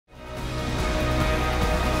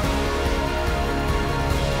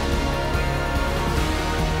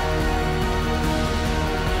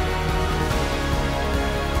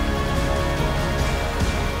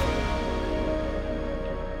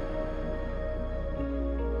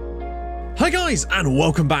Hi guys, and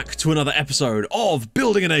welcome back to another episode of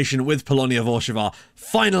Building a Nation with Polonia Warszawa.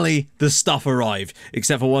 Finally, the stuff arrived,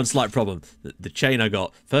 except for one slight problem. The chain I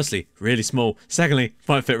got, firstly, really small. Secondly,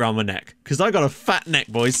 won't fit around my neck, because I got a fat neck,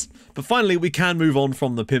 boys. But finally, we can move on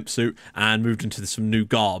from the pimp suit and moved into some new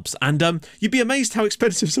garbs. And you'd be amazed how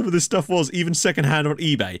expensive some of this stuff was, even secondhand on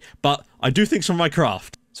eBay. But I do things from my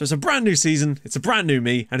craft. So it's a brand new season, it's a brand new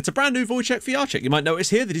me, and it's a brand new Wojciech Fijarczyk. You might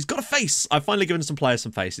notice here that he's got a face. I've finally given some players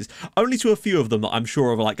some faces, only to a few of them that I'm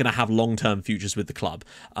sure are like going to have long-term futures with the club.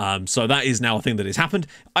 So that is now a thing that has happened.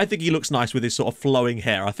 I think he looks nice with his sort of flowing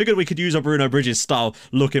hair. I figured we could use a Bruno Bridges style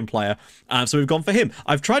looking player, so we've gone for him.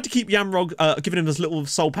 I've tried to keep Yamrog, giving him this little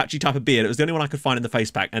soul patchy type of beard. It was the only one I could find in the face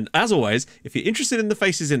pack. And as always, if you're interested in the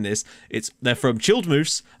faces in this, they're from Chilled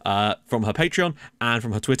Moose, from her Patreon and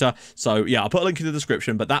from her Twitter. So yeah, I'll put a link in the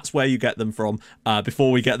description, but that's where you get them from.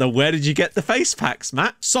 Before we get the where did you get the face packs,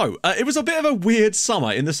 Matt? So it was a bit of a weird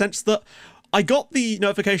summer in the sense that I got the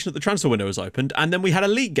notification that the transfer window was opened, and then we had a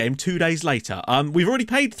league game 2 days later. We've already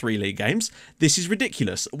played 3 league games. This is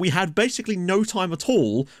ridiculous. We had basically no time at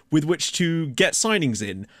all with which to get signings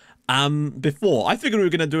in. Before. I figured we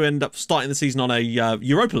were going to end up starting the season on a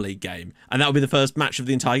Europa League game, and that would be the first match of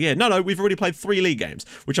the entire year. No, we've already played 3 league games,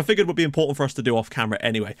 which I figured would be important for us to do off camera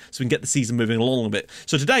anyway, so we can get the season moving along a bit.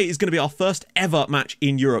 So today is going to be our first ever match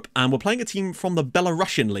in Europe, and we're playing a team from the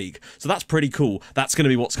Belarusian League, so that's pretty cool. That's going to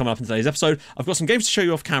be what's coming up in today's episode. I've got some games to show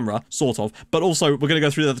you off camera, sort of, but also we're going to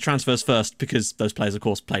go through the transfers first, because those players, of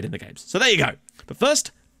course, played in the games. So there you go. But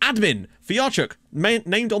first, admin, Fijarczyk,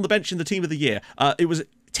 named on the bench in the team of the year. It was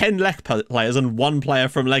 10 Lech players and 1 player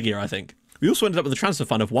from Legia, I think. We also ended up with a transfer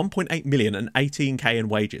fund of 1.8 million and 18k in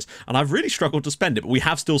wages, and I've really struggled to spend it, but we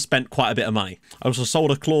have still spent quite a bit of money. I also sold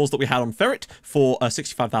a clause that we had on Ferret for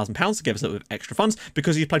 £65,000 to give us a bit of extra funds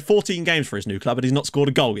because he's played 14 games for his new club and he's not scored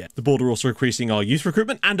a goal yet. The board are also increasing our youth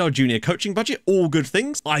recruitment and our junior coaching budget, all good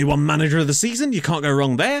things. I won manager of the season, you can't go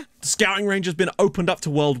wrong there. The scouting range has been opened up to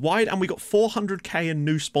worldwide, and we got 400k in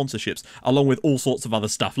new sponsorships, along with all sorts of other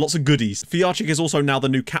stuff. Lots of goodies. Fijarczyk is also now the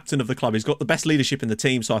new captain of the club. He's got the best leadership in the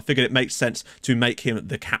team, so I figured it makes sense to make him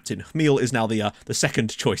the captain. Chmiel is now the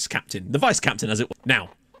second choice captain, the vice captain as it were.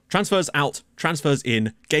 Now, transfers out, transfers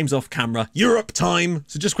in, games off camera, Europe time.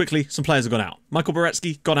 So just quickly, some players have gone out. Michael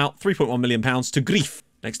Boretsky gone out, £3.1 million to Grief.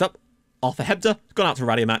 Next up, Arthur Hebda gone out to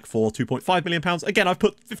Radiomac for £2.5 million. Again, I've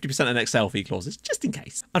put 50% in Excel fee clauses, just in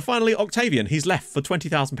case. And finally, Octavian, he's left for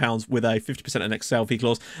 £20,000 with a 50% in Excel fee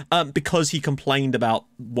clause because he complained about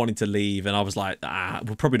wanting to leave. And I was like,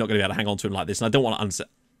 we're probably not going to be able to hang on to him like this. And I don't want to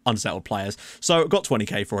unsettled players, so got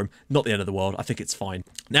 20k for him. Not the end of the world. I think it's fine.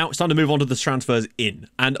 Now it's time to move on to the transfers in,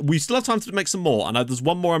 and we still have time to make some more, and there's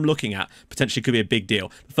one more I'm looking at, potentially could be a big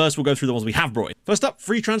deal. First, we'll go through the ones we have brought in. First up,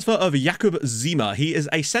 free transfer of Jakub Zima. He is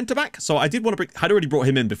a centre-back, so I did want to I'd already brought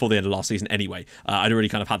him in before the end of last season anyway. I'd already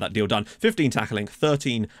kind of had that deal done. 15 tackling,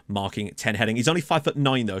 13 marking, 10 heading. He's only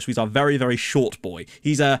 5'9" though, so he's a very, very short boy.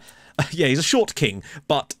 He's a he's a short king,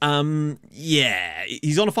 but yeah,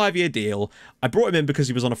 he's on a 5-year deal. I brought him in because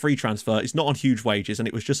he was on a free transfer. He's not on huge wages, and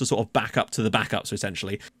it was just a sort of backup to the backups,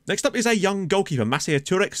 essentially. Next up is a young goalkeeper, Maciej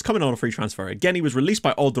Turek, coming on a free transfer. Again, he was released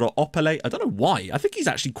by Odro Opole. I don't know why. I think he's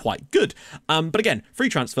actually quite good. But again, free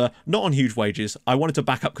transfer, not on huge wages. I wanted to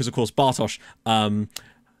back up because, of course, Bartosz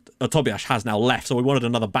Tobiasz has now left, so we wanted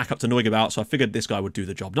another backup to Neugebauer, so I figured this guy would do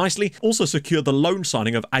the job nicely. Also secured the loan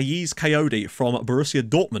signing of Ayiz Coyote from Borussia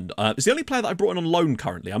Dortmund. It's the only player that I brought in on loan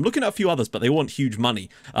currently. I'm looking at a few others, but they want huge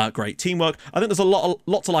money. Great teamwork. I think there's a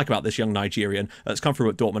lot to like about this young Nigerian that's come through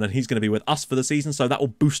at Dortmund, and he's going to be with us for the season, so that will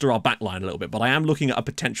boost our back line a little bit, but I am looking at a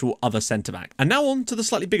potential other centre-back. And now on to the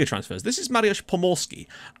slightly bigger transfers. This is Mariusz Pomorski,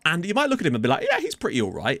 and you might look at him and be like, yeah, he's pretty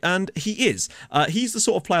all right, and he is. He's the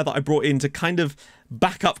sort of player that I brought in to kind of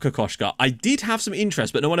back up Kokoschka. I did have some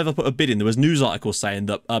interest, but no one ever put a bid in. There was news articles saying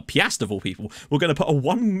that Piast, of all people, were going to put a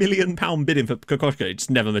 £1 million bid in for Kokoschka. It just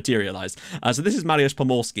never materialised. So this is Mariusz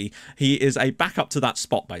Pomorski. He is a backup to that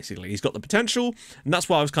spot, basically. He's got the potential, and that's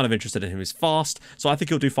why I was kind of interested in him. He's fast, so I think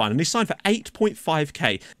he'll do fine. And he's signed for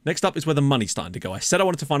 8.5k. Next up is where the money's starting to go. I said I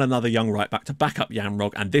wanted to find another young right-back to back up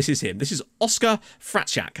Yamrog, and this is him. This is Oskar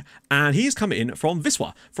Fracek, and he's coming in from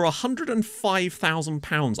Wisła for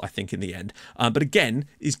 £105,000, I think, in the end. But again,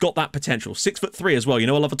 he's got that potential. 6'3" as well. You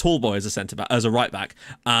know, I love a tall boy as a centre back, as a right back.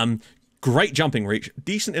 Great jumping reach,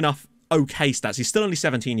 decent enough. Okay stats. He's still only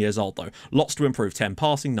 17 years old though. Lots to improve. 10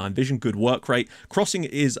 passing, 9 vision, good work rate. Crossing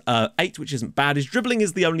is 8, which isn't bad. His dribbling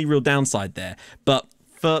is the only real downside there, but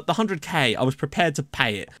for the 100k, I was prepared to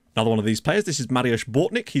pay it. Another one of these players, this is Mariusz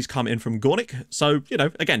Bortnik. He's come in from Gornik. So, you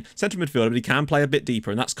know, again, centre midfielder, but he can play a bit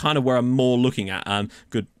deeper, and that's kind of where I'm more looking at.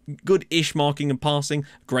 Good good-ish marking and passing,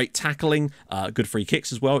 great tackling, good free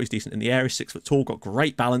kicks as well. He's decent in the air, he's 6 foot tall, got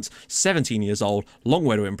great balance, 17 years old, long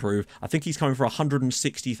way to improve. I think he's coming for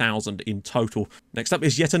 160,000 in total. Next up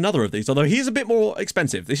is yet another of these, although he is a bit more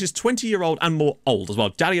expensive. This is 20-year-old and more old as well.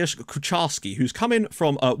 Dariusz Kucharski, who's come in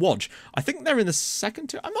from Łódź. I think they're in the second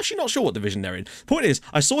tier. I'm actually not sure what division they're in. Point is,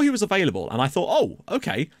 I saw he was available and I thought, oh,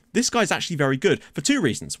 okay, this guy's actually very good for 2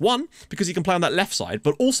 reasons. One, because he can play on that left side,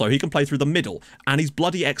 but also he can play through the middle, and he's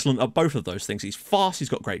bloody excellent at both of those things. He's fast, he's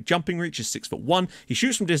got great jumping reach, he's 6'1", he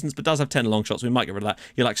shoots from distance, but does have 10 long shots, so we might get rid of that.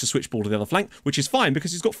 He likes to switch ball to the other flank, which is fine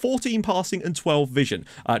because he's got 14 passing and 12 vision.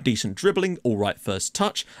 Decent dribbling, all right first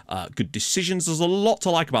touch, good decisions. There's a lot to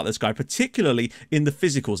like about this guy, particularly in the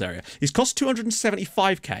physicals area. He's cost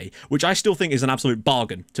 275k, which I still think is an absolute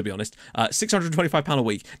bargain, to be honest. £625 a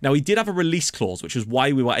week. Now, he did have a release clause, which is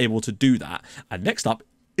why we were able to do that. And next up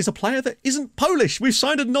is a player that isn't Polish. We've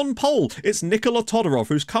signed a non-Pole. It's Nikola Todorov,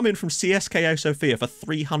 who's come in from CSKA Sofia for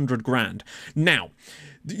 300 grand. Now,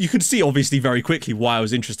 you could see obviously very quickly why I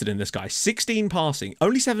was interested in this guy. 16 passing,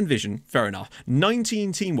 only 7 vision, fair enough.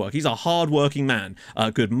 19 teamwork. He's a hard-working man.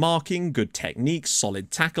 Good marking, good technique,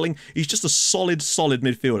 solid tackling. He's just a solid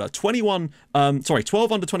midfielder.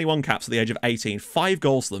 12 under 21 caps at the age of 18, 5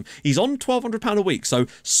 goals for them. He's on £1,200 a week, so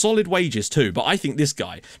solid wages too. But I think this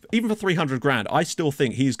guy, even for 300 grand, I still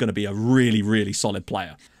think he's going to be a really solid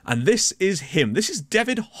player. And this is him. This is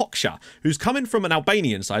David Hoxha, who's coming from an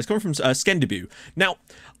Albanian side. He's coming from SecondYellowCard. Now,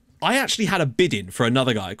 I actually had a bid in for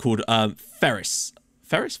another guy called Ferra.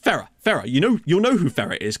 You'll know who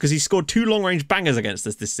Ferra is because he scored 2 long-range bangers against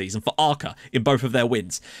us this season for Arca in both of their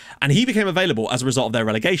wins. And he became available as a result of their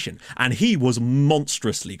relegation. And he was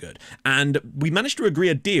monstrously good. And we managed to agree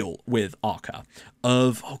a deal with Arca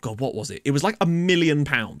of, oh God, what was it? It was like £1 million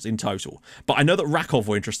in total. But I know that Rakov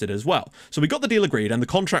were interested as well. So we got the deal agreed and the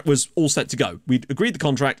contract was all set to go. We'd agreed the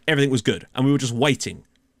contract, everything was good. And we were just waiting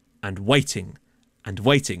and waiting and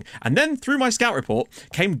waiting. And then through my scout report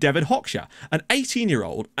came David Hoxha, an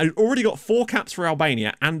 18-year-old, and he'd already got 4 caps for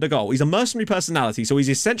Albania and a goal. He's a mercenary personality, so he's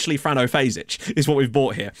essentially Frano Fazic, is what we've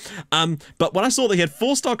bought here. But when I saw that he had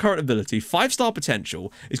 4-star current ability, 5-star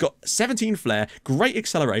potential, he's got 17 flair, great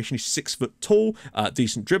acceleration, he's 6 foot tall,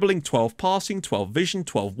 decent dribbling, 12 passing, 12 vision,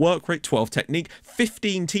 12 work rate, 12 technique,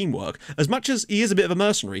 15 teamwork. As much as he is a bit of a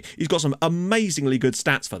mercenary, he's got some amazingly good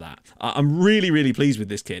stats for that. I'm really pleased with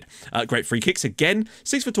this kid. Great free kicks again.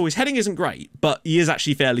 6 foot tall. His heading isn't great, but he is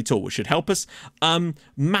actually fairly tall, which should help us.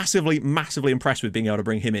 Massively impressed with being able to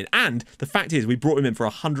bring him in. And the fact is, we brought him in for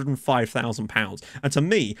 £105,000. And to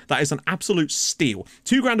me, that is an absolute steal.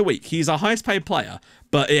 £2 grand a week. He's our highest paid player,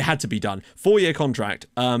 but it had to be done. 4-year contract.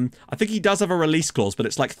 I think he does have a release clause, but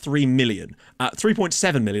it's like 3 million.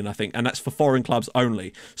 3.7 million, I think, and that's for foreign clubs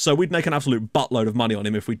only. So we'd make an absolute buttload of money on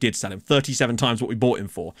him if we did sell him. 37 times what we bought him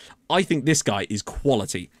for. I think this guy is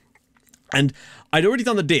quality. And I'd already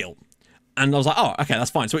done the deal. And I was like, oh, okay, that's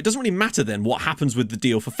fine. So it doesn't really matter then what happens with the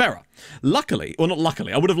deal for Ferra. Luckily, well, not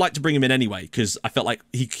luckily, I would have liked to bring him in anyway, because I felt like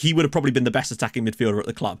he would have probably been the best attacking midfielder at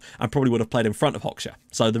the club and probably would have played in front of Hoxha.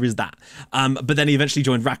 So there is that. But then he eventually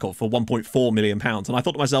joined Rakov for £1.4 million. And I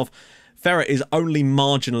thought to myself, Ferra is only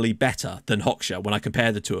marginally better than Hoxha when I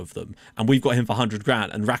compare the two of them. And we've got him for 100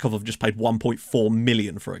 grand and Rakov have just paid 1.4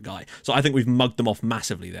 million for a guy. So I think we've mugged them off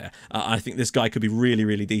massively there. I think this guy could be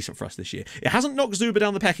really decent for us this year. It hasn't knocked Zuba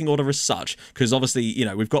down the pecking order as such, because obviously, you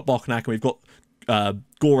know, we've got Boknak and we've got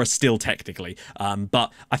Gora still technically,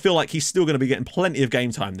 but I feel like he's still going to be getting plenty of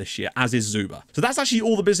game time this year, as is Zuba. So that's actually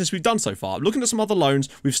all the business we've done so far. Looking at some other loans,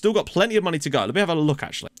 we've still got plenty of money to go. Let me have a look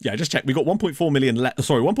actually. Yeah, just check. We've got 1.4 million left.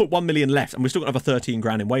 Sorry, 1.1 million left, and we've still got another 13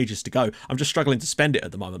 grand in wages to go. I'm just struggling to spend it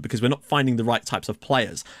at the moment because we're not finding the right types of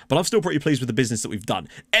players, but I'm still pretty pleased with the business that we've done.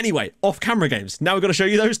 Anyway, off-camera games. Now we've got to show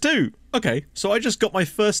you those too. Okay, so I just got my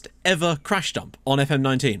first ever crash dump on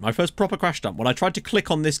FM19. My first proper crash dump. When I tried to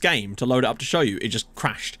click on this game to load it up to show you, it just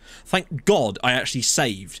crashed. Thank God I actually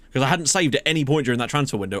saved, because I hadn't saved at any point during that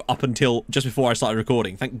transfer window up until just before I started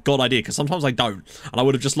recording. Thank God I did, because sometimes I don't, and I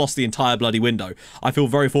would have just lost the entire bloody window. I feel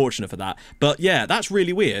very fortunate for that. But yeah, that's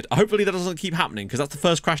really weird. Hopefully that doesn't keep happening, because that's the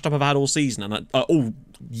first crash dump I've had all season, and all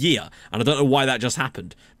year, and I don't know why that just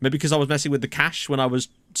happened. Maybe because I was messing with the cache when I was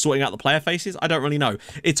sorting out the player faces? I don't really know.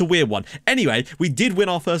 It's a weird one. Anyway, we did win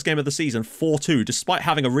our first game of the season 4-2, despite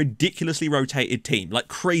having a ridiculously rotated team, like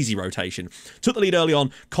crazy rotation. Took the lead early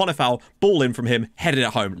on, Konefal, ball in from him, headed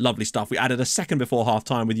it home. Lovely stuff. We added a second before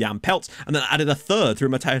half-time with Jan Peltz, and then added a third through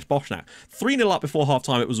Mateusz Boschnak. 3-0 up before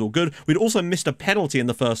half-time, it was all good. We'd also missed a penalty in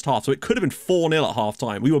the first half, so it could have been 4-0 at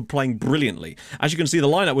half-time. We were playing brilliantly. As you can see, the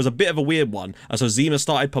lineup was a bit of a weird one. So Zima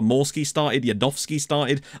started, Pomorski started, Jadowski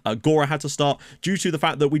started, Gora had to start, due to the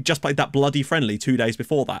fact that we just played that bloody friendly 2 days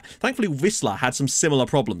before that. Thankfully, Wisla had some similar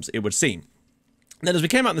problems, it would seem. Then as we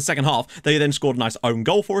came out in the second half, they then scored a nice own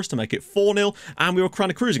goal for us to make it 4-0, and we were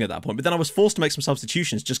kind of cruising at that point. But then I was forced to make some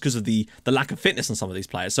substitutions just because of the lack of fitness on some of these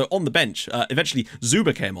players. So on the bench, eventually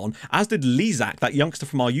Zuba came on, as did Lizak, that youngster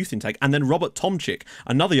from our youth intake, and then Robert Tomczyk,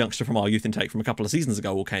 another youngster from our youth intake from a couple of seasons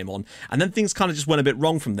ago, all came on. And then things kind of just went a bit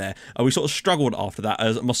wrong from there. We sort of struggled after that,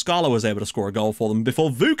 as Moskala was able to score a goal for them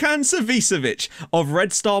before Vukan Savicevic of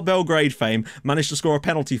Red Star Belgrade fame managed to score a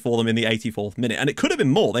penalty for them in the 84th minute. And it could have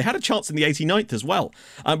been more. They had a chance in the 89th as well.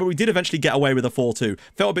 But we did eventually get away with a 4-2.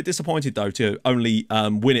 Felt a bit disappointed, though, to only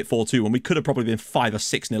win it 4-2 when we could have probably been 5 or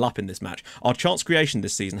 6-0 up in this match. Our chance creation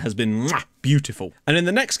this season has been beautiful. And in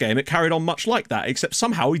the next game, it carried on much like that, except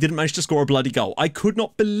somehow we didn't manage to score a bloody goal. I could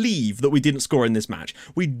not believe that we didn't score in this match.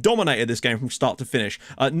 We dominated this game from start to finish.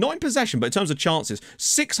 Not in possession, but in terms of chances.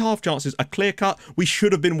 6 half chances, a clear cut. We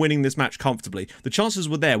should have been winning this match comfortably. The chances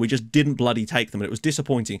were there, we just didn't bloody take them, and it was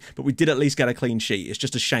disappointing, but we did at least get a clean sheet. It's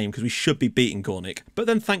just a shame, because we should be beating Gornik. But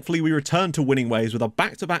then thankfully we returned to winning ways with a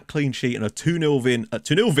back-to-back clean sheet and a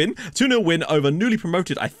 2-0 win over newly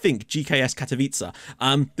promoted, I think, GKS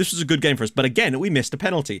Katowice. This was a good game for us, but again, we missed a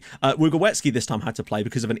penalty. Ługowecki this time had to play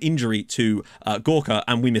because of an injury to Gorka,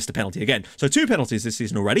 and we missed a penalty again. So 2 penalties this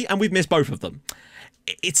season already, and we've missed both of them.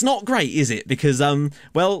 It's not great, is it? Because,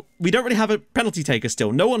 well, we don't really have a penalty taker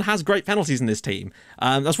still. No one has great penalties in this team.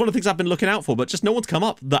 That's one of the things I've been looking out for, but just no one's come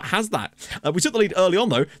up that has that. We took the lead early on,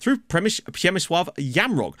 though, through Przemysław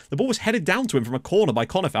Jamrog. The ball was headed down to him from a corner by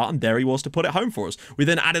Konefal, and there he was to put it home for us. We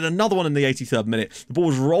then added another one in the 83rd minute. The ball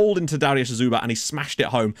was rolled into Dariusz Zuba, and he smashed it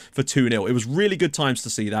home for 2-0. It was really good times to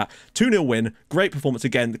see that. 2-0 win. Great performance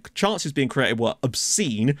again. The chances being created were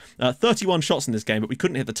obscene. 31 shots in this game, but we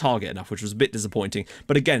couldn't hit the target enough, which was a bit disappointing.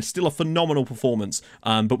 But again, still a phenomenal performance.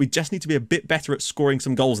 But we just need to be a bit better at scoring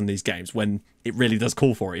some goals in these games when it really does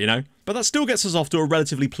call for it, you know? But that still gets us off to a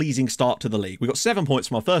relatively pleasing start to the league. We got 7 points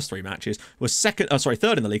from our first 3 matches. We're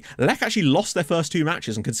third in the league. Lech actually lost their first 2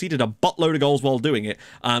 matches and conceded a buttload of goals while doing it.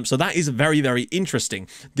 So that is very, very interesting.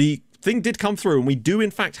 The thing did come through, and we do in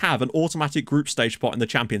fact have an automatic group stage spot in the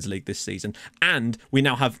Champions League this season, and we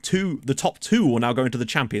now have the top 2 will now go into the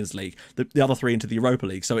Champions League, the other 3 into the Europa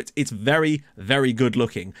League. So it's very, very good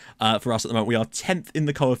looking for us at the moment. We are 10th in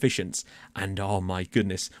the coefficients, and oh my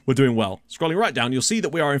goodness, we're doing well. Scrolling right down, you'll see that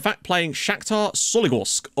we are in fact playing Shakhtar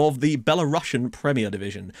Soligorsk of the Belarusian Premier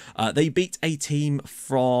Division. They beat a team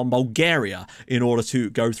from Bulgaria in order to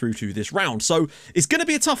go through to this round, so it's going to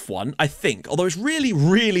be a tough one, I think, although it's really,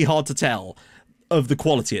 really hard to tell of the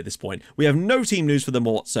quality at this point. We have no team news for them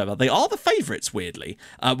whatsoever. They are the favourites, weirdly.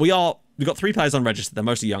 We've got 3 players unregistered. They're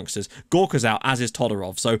mostly youngsters. Gorka's out, as is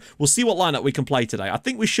Todorov. So we'll see what lineup we can play today. I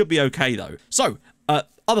think we should be okay, though. So,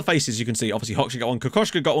 other faces you can see, obviously Hoxha got one,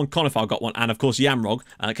 Kokoschka got one, Konefal got one, and of course Jamrog.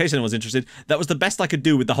 In case anyone's interested, that was the best I could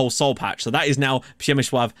do with the whole soul patch. So that is now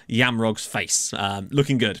Przemysław Jamrog's face.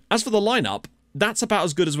 Looking good. As for the lineup, that's about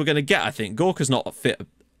as good as we're going to get, I think. Gorka's not fit.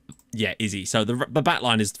 Yeah, is he? So the back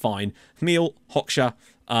line is fine. Hmil, Hoxha.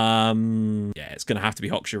 Yeah, it's going to have to be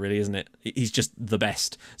Hoxha, really, isn't it? He's just the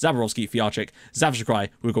best. Zaborowski, Fiarczyk, Zawrzykrai,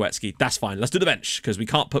 Ługowecki. That's fine. Let's do the bench, because we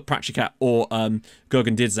can't put Prachikat or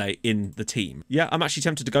Gurgandidze in the team. Yeah, I'm actually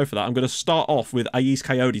tempted to go for that. I'm going to start off with Ais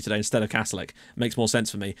Coyote today instead of Kaslik. Makes more sense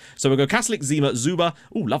for me. So we'll go Kaslik, Zima, Zuba.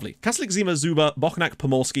 Ooh, lovely. Kaslik, Zima, Zuba, Bochnak,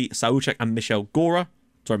 Pomorski, Sauczek, and Michel Gora.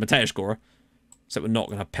 Sorry, Mateusz Gora. So we're not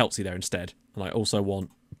going to have Peltzy there instead. And I also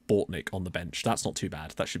want Bortnik on the bench. That's not too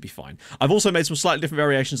bad. That should be fine. I've also made some slightly different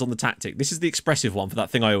variations on the tactic. This is the expressive one for that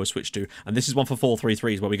thing I always switch to, and this is one for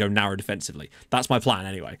 4-3-3s where we go narrow defensively. That's my plan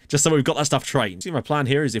anyway, just so we've got that stuff trained. See, my plan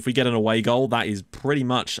here is if we get an away goal, that is pretty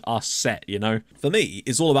much us set, you know? For me,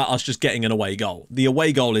 it's all about us just getting an away goal. The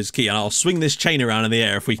away goal is key, and I'll swing this chain around in the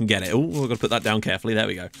air if we can get it. Oh, we've got to put that down carefully. There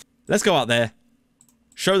we go. Let's go out there.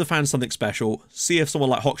 Show the fans something special. See if someone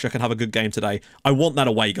like Hoxha can have a good game today. I want that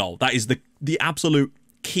away goal. That is the absolute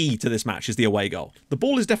key to this match, is the away goal. The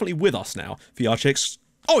ball is definitely with us now. Fiarczyk.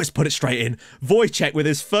 Oh, it's put it straight in. Wojciech with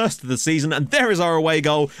his first of the season, and there is our away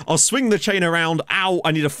goal. I'll swing the chain around. Ow,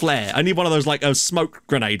 I need a flare. I need one of those, like, smoke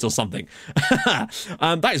grenades or something.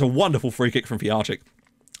 That is a wonderful free kick from Fiarczyk.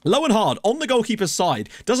 Low and hard, on the goalkeeper's side.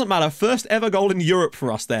 Doesn't matter, first ever goal in Europe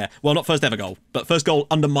for us there. Well, not first ever goal, but first goal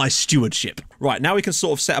under my stewardship. Right, now we can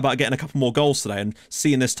sort of set about getting a couple more goals today and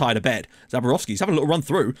seeing this tie to bed. Zaborowski's having a little run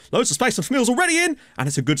through. Loads of space, and Smil's already in, and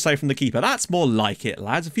it's a good save from the keeper. That's more like it,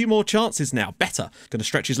 lads. A few more chances now. Better. Going to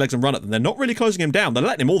stretch his legs and run at them. They're not really closing him down. They're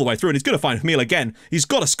letting him all the way through, and he's going to find Hmil again. He's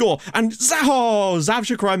got to score, and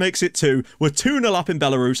Zawrzykrai makes it 2. We're 2-0 up in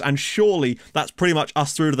Belarus, and surely that's pretty much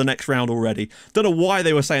us through to the next round already. Don't know why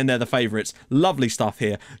they were saying they're the favourites. Lovely stuff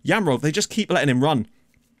here. Jamrog, they just keep letting him run.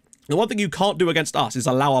 The one thing you can't do against us is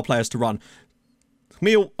allow our players to run.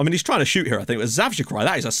 Meal, I mean, he's trying to shoot here, I think. It was Zavchikrai.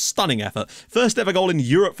 That is a stunning effort. First ever goal in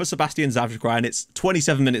Europe for Sebastian Zavchikrai, and it's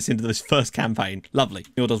 27 minutes into this first campaign. Lovely.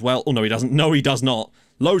 Meal does well. Oh, no, he doesn't. No, he does not.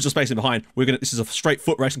 Loads of space in behind. This is a straight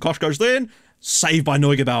foot race, and Kosh goes in. Saved by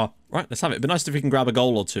Neugebauer. Right, let's have it. It'd be nice if we can grab a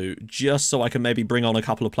goal or two, just so I can maybe bring on a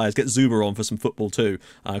couple of players, get Zuber on for some football too,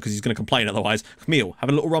 because he's going to complain otherwise. Camille,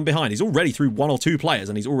 having a little run behind. He's already through 1 or 2 players,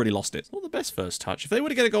 and he's already lost it. It's not the best first touch. If they were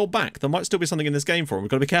to get a goal back, there might still be something in this game for him. We've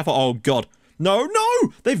got to be careful. Oh, God. No,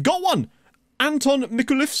 no! They've got one! Anton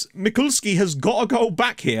Mikulski has got a goal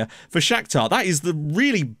back here for Shakhtar. That is the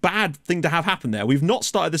really bad thing to have happen there. We've not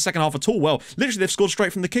started the second half at all well. Literally, they've scored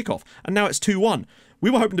straight from the kickoff, and now it's 2-1.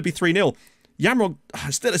 We were hoping to be 3-0. Yamrog,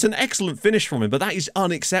 still, it's an excellent finish from him, but that is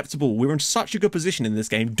unacceptable. We're in such a good position in this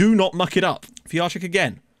game. Do not muck it up. Fijarczyk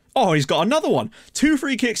again. Oh, he's got another one. 2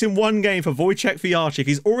 free kicks in 1 game for Wojciech Fijarczyk.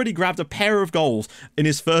 He's already grabbed a pair of goals in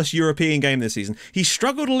his first European game this season. He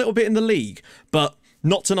struggled a little bit in the league, but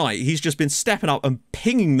not tonight. He's just been stepping up and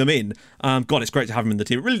pinging them in. God, it's great to have him in the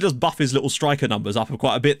team. It really does buff his little striker numbers up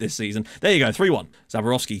quite a bit this season. There you go, 3-1.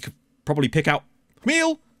 Zaborowski could probably pick out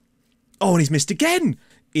Camille. Oh, and he's missed again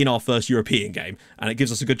in our first European game, and it gives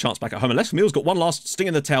us a good chance back at home. Unless Camille's got one last sting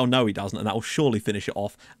in the tail. No, he doesn't, and that will surely finish it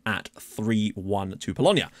off at 3-1 to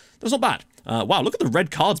Polonia. That's not bad. Wow, look at the red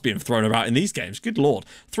cards being thrown about in these games. Good lord.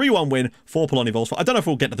 3-1 win for Polonia Warszawa. I don't know if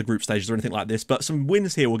we'll get to the group stages or anything like this, but some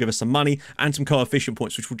wins here will give us some money and some coefficient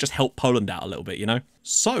points, which will just help Poland out a little bit, you know?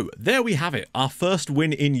 So, there we have it. Our first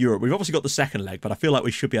win in Europe. We've obviously got the second leg, but I feel like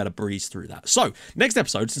we should be able to breeze through that. So, next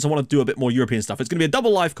episode, since I want to do a bit more European stuff, it's going to be a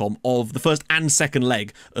double live com of the first and second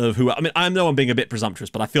leg of who... I mean, I know I'm being a bit presumptuous,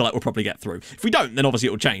 but I feel like we'll probably get through. If we don't, then obviously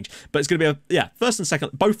it will change. But it's going to be first and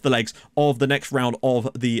second, both the legs of the next round of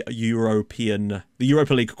the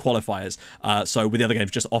Europa League qualifiers. So with the other games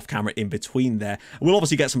just off camera in between there. We'll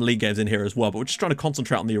obviously get some league games in here as well, but we're just trying to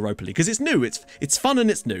concentrate on the Europa League because it's new, it's fun and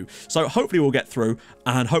it's new. So hopefully we'll get through,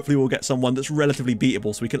 and hopefully we'll get someone that's relatively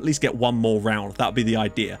beatable so we can at least get one more round. That would be the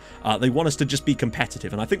idea. They want us to just be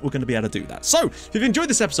competitive, and I think we're going to be able to do that. So if you've enjoyed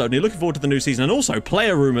this episode and you're looking forward to the new season, and also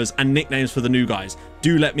player rumors and nicknames for the new guys,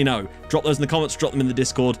 do let me know. Drop those in the comments, drop them in the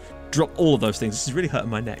Discord, drop all of those things. This is really hurting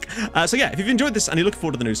my neck. So yeah, if you've enjoyed this and you're looking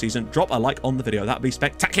forward to the new season, drop a like on the video. That'd be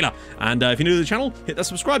spectacular. And if you're new to the channel, hit that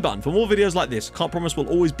subscribe button for more videos like this. Can't promise we'll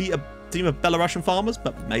always be a team of Belarusian farmers,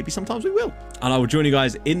 but maybe sometimes we will. And I will join you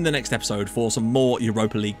guys in the next episode for some more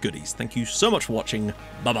Europa League goodies. Thank you so much for watching.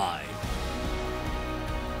 Bye-bye.